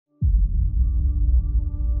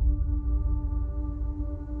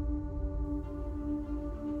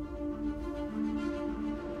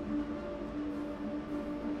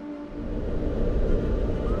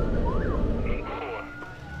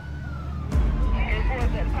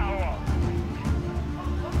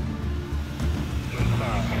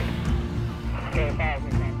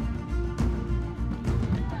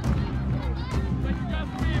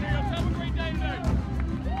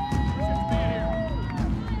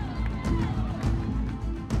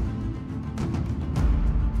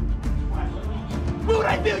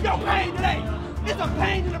they feel your pain today. It's a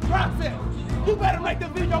pain in the process. You better make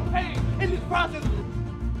them feel your pain in this process.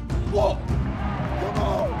 Whoa. Come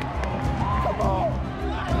on. Come on.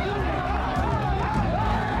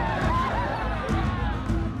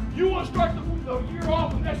 You want to start the year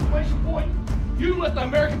off with an exclamation point? You let the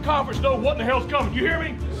American Conference know what in the hell's coming. You hear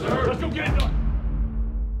me? Yes, sir. Let's go get it done.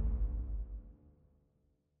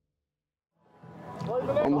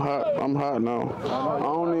 I'm hot now. I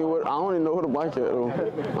don't even know who the mic at though. I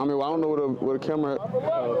mean, I don't know where the camera at.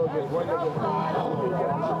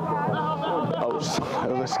 Oh,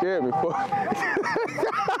 that scared me.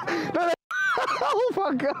 Oh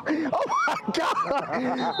my God! Oh my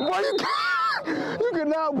God! Boy, you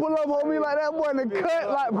cannot pull up on me like that, boy, in the cut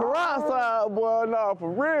like peroxide, boy. Nah,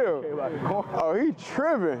 for real. Oh, he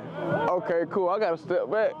tripping. Okay, cool. I gotta step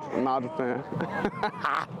back. Nah, I'm just playing.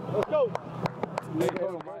 Let's go.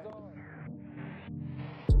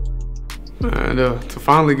 And to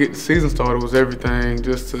finally get the season started was everything.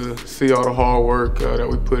 Just to see all the hard work that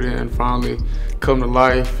we put in finally come to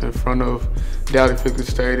life in front of Dowdy Ficklen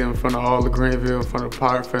Stadium, in front of all the Greenville, in front of the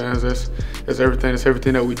Pirate fans. That's everything. That's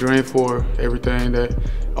everything that we dreamed for. Everything that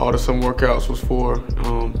all the summer workouts was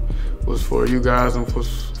for you guys and for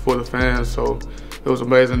the fans. So it was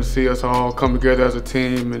amazing to see us all come together as a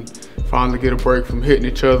team and finally get a break from hitting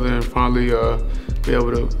each other and finally be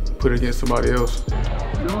able to put it against somebody else.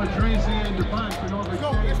 It's real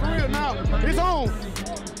now. It's on.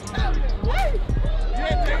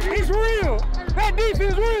 It's real. That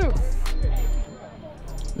defense real.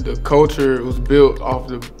 The culture was built off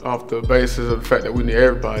the basis of the fact that we need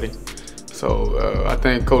everybody. So I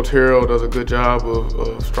think Coach Harrell does a good job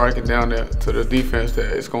of striking down to the defense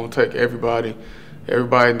that it's going to take everybody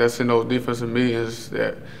that's in those defensive meetings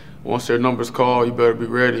that once their number's called, you better be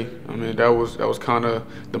ready. I mean, that was kind of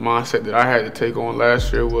the mindset that I had to take on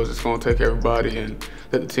last year was it's going to take everybody and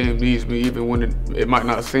that the team needs me even when it might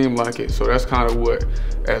not seem like it. So that's kind of what,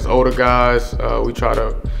 as older guys, we try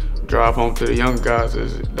to drive home to the younger guys.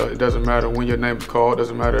 It doesn't matter when your name is called. It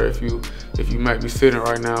doesn't matter if you might be sitting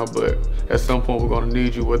right now, but at some point we're going to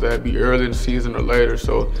need you, whether that be early in the season or later.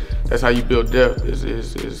 So that's how you build depth,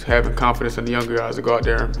 is having confidence in the younger guys to go out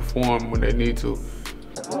there and perform when they need to.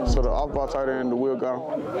 So the off-ball tight end, the wheel gun,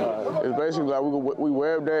 it's basically like we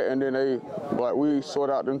web that and then we sort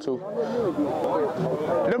out them two.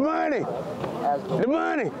 The money! The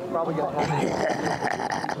money!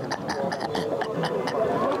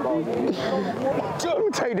 Let me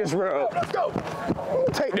take this route. Let's go! Let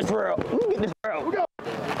me take this route. Let me get this route. Go!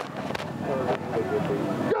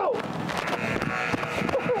 Go!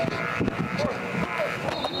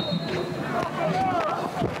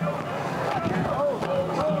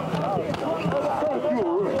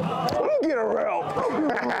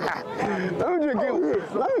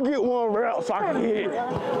 Let me get one route so I can hit it.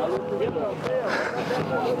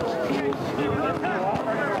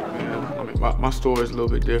 I mean, my story is a little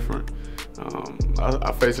bit different.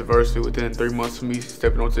 I faced adversity within 3 months of me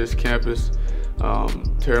stepping onto this campus,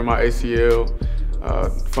 tearing my ACL.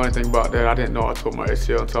 Funny thing about that, I didn't know I tore my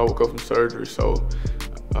ACL until I woke up from surgery. So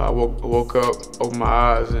I woke up, opened my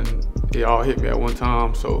eyes, and it all hit me at one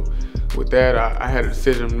time. So with that, I had a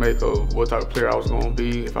decision to make of what type of player I was going to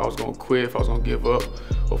be, if I was going to quit, if I was going to give up,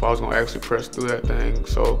 or if I was going to actually press through that thing.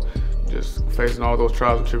 So just facing all those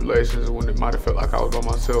trials and tribulations when it might have felt like I was by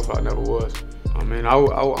myself, I never was. I mean, I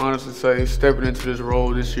would honestly say stepping into this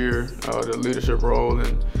role this year, the leadership role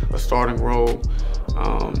and a starting role,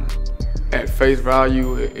 at face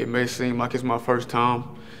value, it may seem like it's my first time,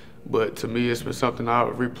 but to me, it's been something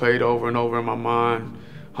I've replayed over and over in my mind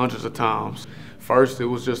hundreds of times. First, it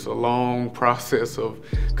was just a long process of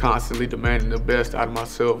constantly demanding the best out of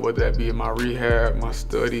myself, whether that be in my rehab, my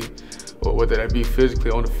study, or whether that be physically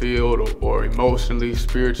on the field or emotionally,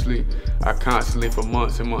 spiritually. I constantly, for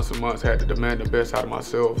months and months and months, had to demand the best out of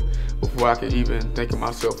myself before I could even think of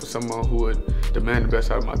myself as someone who would demand the best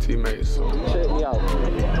out of my teammates. So. Check me out.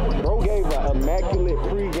 Bro gave an immaculate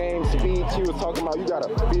pre-game speech. He was talking about you gotta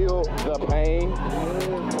feel the pain.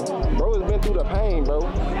 Bro has been through the pain, bro.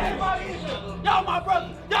 Y'all my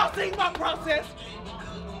brothers. Y'all seen my process.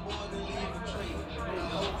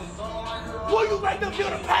 Will you make them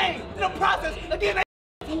feel the pain in the process? Again,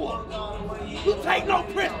 they war. You take no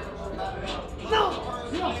prisoners. No.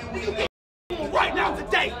 You get right now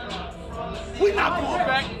today. We not going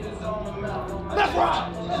back. Let's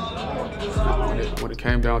ride. When it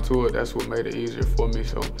came down to it, that's what made it easier for me.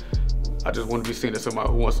 So I just want to be seen as somebody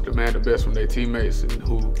who wants to demand the best from their teammates and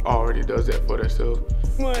who already does that for themselves.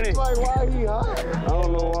 Money. Like, why he hot? I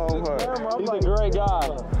don't know why I'm hot. He's a great guy.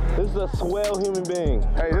 This is a swell human being.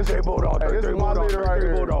 Hey, this is Bulldog. Hey, this is my leader right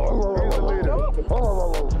here. He's the leader.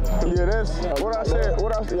 Yeah, that's what I said.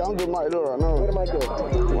 Yeah, I'm just mic'd up right now. What am I doing?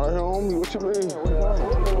 Right here, homie. What you mean?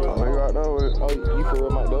 Nigga right there with it. Oh, you for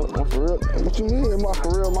real mic'd up? I'm for real. What you mean? Am I for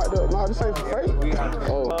real mic'd up? Nah, this ain't for fake.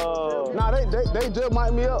 Nah, they just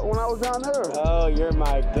mic'd me up when I was down there. Oh, you're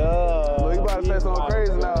mic'd up. Look, he about to say something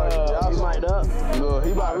crazy now. You mic'd up? Look,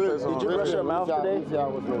 he about to say something. Did you brush your mouth today?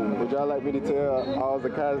 Would y'all like me to tell all the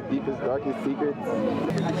Zakai's deepest, darkest secrets?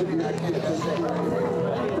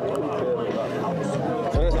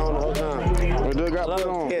 So that's on the whole time. We just got put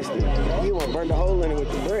on. You want to burn the hole in it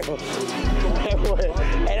with the grill.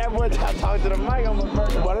 Hey, that boy talking to the mic, I'm gonna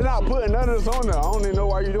burn it. But they're not putting none of this on there. I don't even know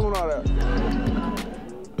why you doing all that.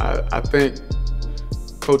 I think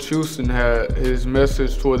Coach Houston had his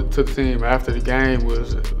message to the team after the game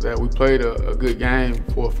was that we played a good game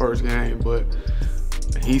for a first game, but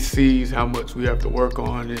he sees how much we have to work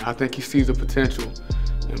on, and I think he sees the potential.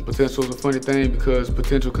 And potential is a funny thing because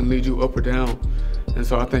potential can lead you up or down. And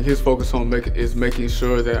so I think his focus on making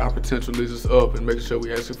sure that our potential leads us up and making sure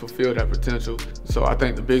we actually fulfill that potential. So I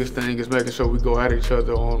think the biggest thing is making sure we go at each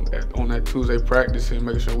other on that Tuesday practice and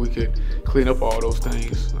making sure we can clean up all those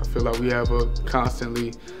things. I feel like we have a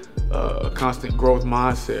constant growth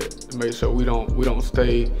mindset to make sure we don't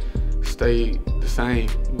stay the same.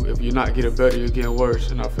 If you're not getting better, you're getting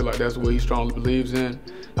worse. And I feel like that's what he strongly believes in.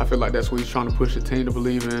 I feel like that's what he's trying to push the team to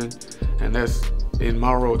believe in. And that's, in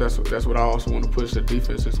my role, that's what I also want to push the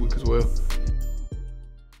defense this week as well.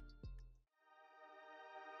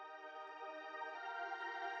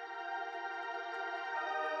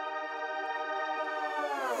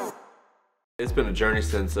 It's been a journey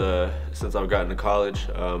since I've gotten to college.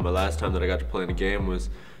 My last time that I got to play in a game was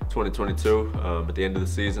 2022 at the end of the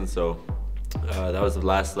season, so that was the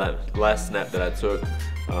last snap that I took.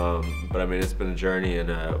 But I mean, it's been a journey, and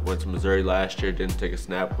went to Missouri last year, didn't take a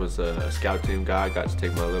snap, was a scout team guy, got to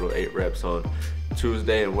take my little 8 reps on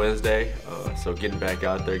Tuesday and Wednesday. So getting back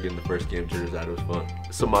out there, getting the first game jitters out, it was fun.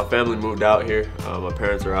 So my family moved out here, my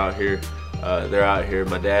parents are out here, they're out here.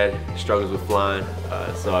 My dad struggles with flying,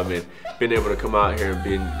 so I mean, being able to come out here and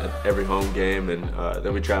be in every home game, and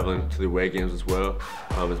they'll be traveling to the away games as well,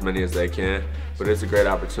 as many as they can. But it's a great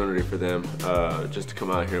opportunity for them just to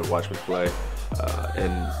come out here and watch me play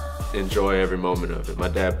and enjoy every moment of it. My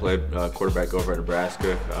dad played quarterback over at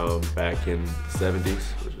Nebraska back in the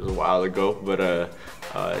 70s, which was a while ago. But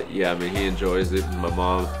yeah, I mean, he enjoys it, and my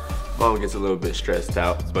mom gets a little bit stressed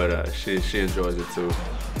out, but she enjoys it too.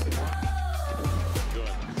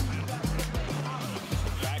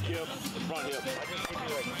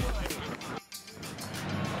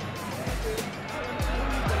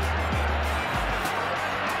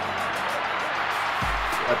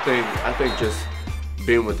 I think just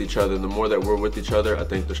being with each other, the more that we're with each other, I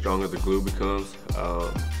think the stronger the glue becomes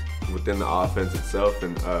within the offense itself,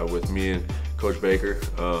 and with me and Coach Baker.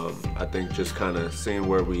 I think just kind of seeing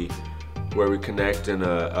where we connect, and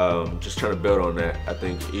just trying to build on that. I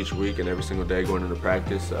think each week and every single day going into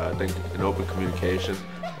practice, I think an open communication,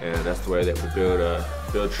 and that's the way that we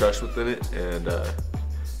build trust within it and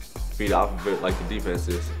feed off of it like the defense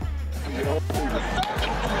is.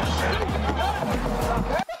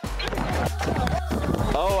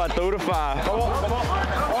 Oh, I threw the 5. Come on.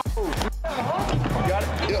 Got it?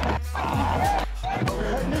 Yep.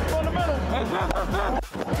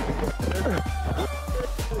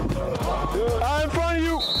 In front of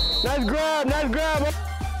you. Nice grab.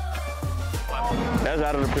 That's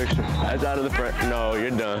out of the picture. That's out of the front. No,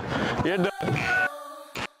 you're done. You're done.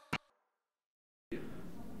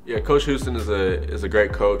 Yeah, Coach Houston is a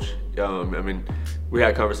great coach. I mean, we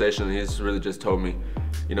had a conversation, and he's really just told me,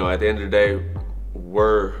 you know, at the end of the day,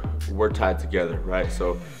 we're tied together, right?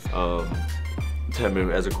 So, I mean,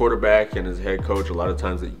 as a quarterback and as a head coach, a lot of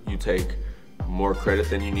times that you take more credit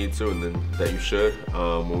than you need to, and then that you should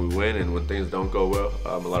when we win, and when things don't go well,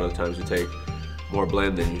 a lot of the times you take more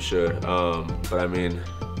blame than you should. But I mean,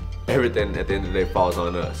 everything at the end of the day falls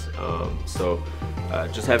on us. So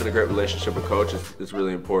just having a great relationship with Coach is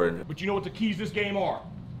really important. But you know what the keys to this game are?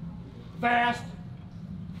 Fast,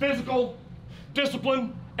 physical,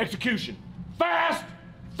 discipline, execution. Fast,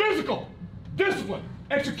 physical, discipline,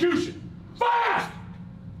 execution. Fast,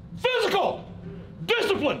 physical,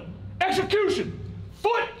 discipline, execution.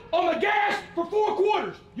 Foot on the gas for 4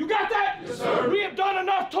 quarters. You got that? Yes, sir. We have done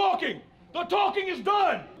enough talking. The talking is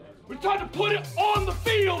done. We're trying to put it on the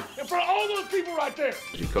field in front of all those people right there.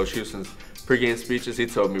 Coach Houston's pregame speeches, he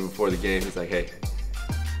told me before the game, he's like, hey,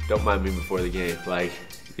 don't mind me before the game. Like,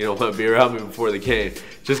 you don't want to be around me before the game.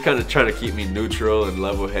 Just kind of trying to keep me neutral and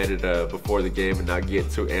level-headed before the game and not get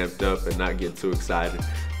too amped up and not get too excited.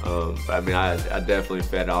 I mean, I definitely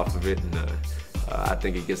fed off of it, and I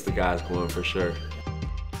think it gets the guys going for sure.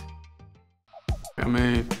 I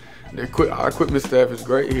mean, our equipment staff is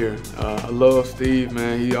great here. I love Steve,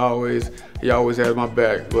 man. He always has my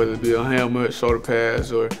back, whether it be a helmet, shoulder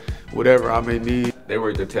pads, or whatever I may need. They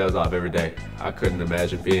work their tails off every day. I couldn't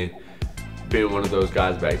imagine being one of those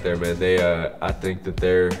guys back there, man. I think that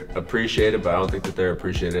they're appreciated, but I don't think that they're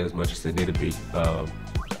appreciated as much as they need to be.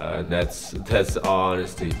 And that's all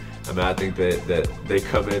honesty. I mean, I think that they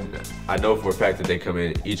come in, I know for a fact that they come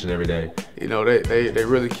in each and every day. You know, they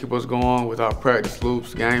really keep us going with our practice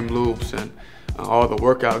loops, game loops, and all the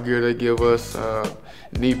workout gear they give us,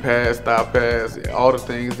 knee pads, thigh pads, all the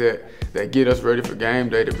things that get us ready for game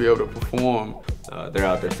day to be able to perform. They're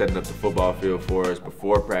out there setting up the football field for us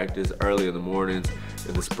before practice, early in the mornings,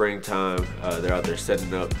 in the springtime. They're out there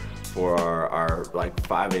setting up for our like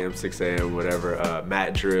 5 a.m., 6 a.m., whatever,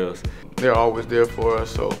 mat drills. They're always there for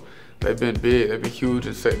us, so they've been big, they've been huge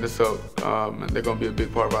in setting us up, and they're gonna be a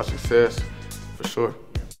big part of our success, for sure.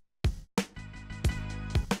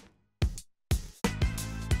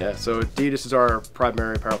 Yeah, so Adidas is our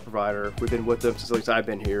primary apparel provider. We've been with them since I've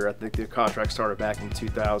been here. I think the contract started back in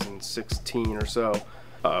 2016 or so.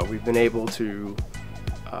 We've been able to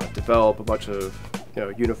develop a bunch of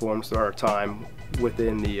uniforms throughout our time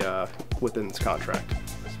within this contract.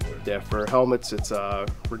 Yeah, for helmets, it's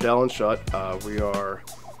Riddell and Schutt.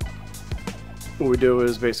 What we do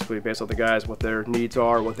is basically based on the guys, what their needs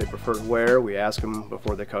are, what they prefer to wear. We ask them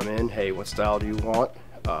before they come in, hey, what style do you want?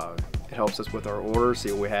 It helps us with our order,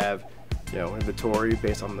 see what we have, inventory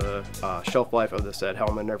based on the shelf life of the said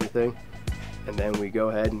helmet and everything. And then we go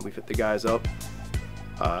ahead and we fit the guys up.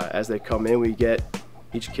 As they come in,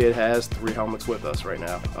 each kid has 3 helmets with us right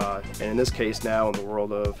now. And in this case now, in the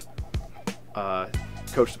world of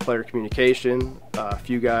coach-to-player communication, a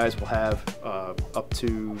few guys will have up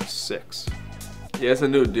to 6. Yeah, it's a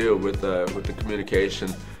new deal with the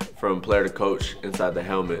communication from player to coach inside the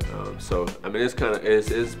helmet. So I mean, it's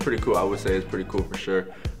pretty cool. I would say it's pretty cool for sure.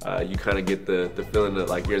 You kind of get the feeling that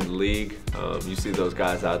like you're in the league. You see those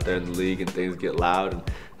guys out there in the league and things get loud, and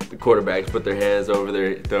the quarterbacks put their hands over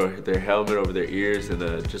their helmet over their ears,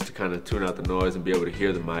 and just to kind of tune out the noise and be able to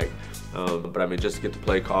hear the mic. But I mean, just to get the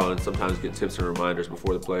play call and sometimes get tips and reminders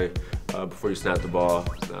before the play, before you snap the ball.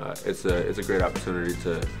 It's a great opportunity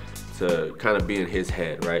to kind of be in his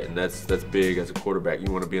head, right? And that's big as a quarterback.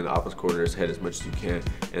 You want to be in the offense coordinator's head as much as you can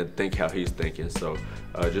and think how he's thinking. So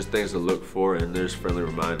just things to look for, and there's friendly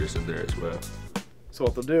reminders in there as well. So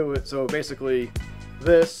what they'll do, so basically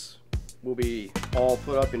this will be all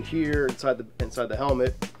put up in here inside the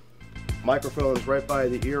helmet. Microphones right by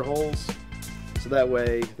the ear holes, so that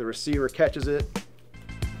way the receiver catches it, the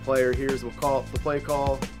player hears the play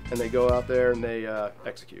call, and they go out there and they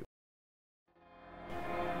execute.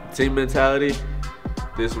 Team mentality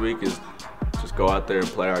this week is just go out there and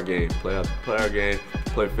play our game. Play our game,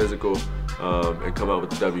 play physical, and come out with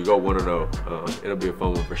the W. Go 1-0. It'll be a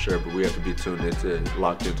fun one for sure, but we have to be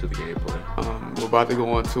locked into the game plan. We're about to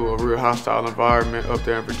go into a real hostile environment up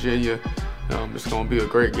there in Virginia. It's going to be a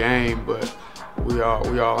great game, but we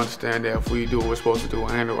all understand that if we do what we're supposed to do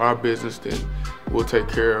and handle our business, then we'll take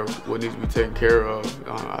care of what needs to be taken care of.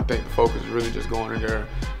 I think the focus is really just going in there,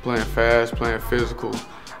 playing fast, playing physical,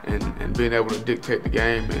 and being able to dictate the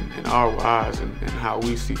game in our eyes and how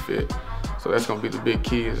we see fit. So that's going to be the big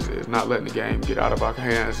key, is not letting the game get out of our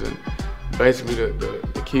hands. And basically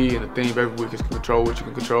the key and the theme every week is control what you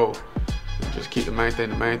can control. And just keep the main thing,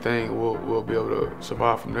 and we'll be able to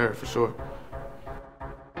survive from there for sure.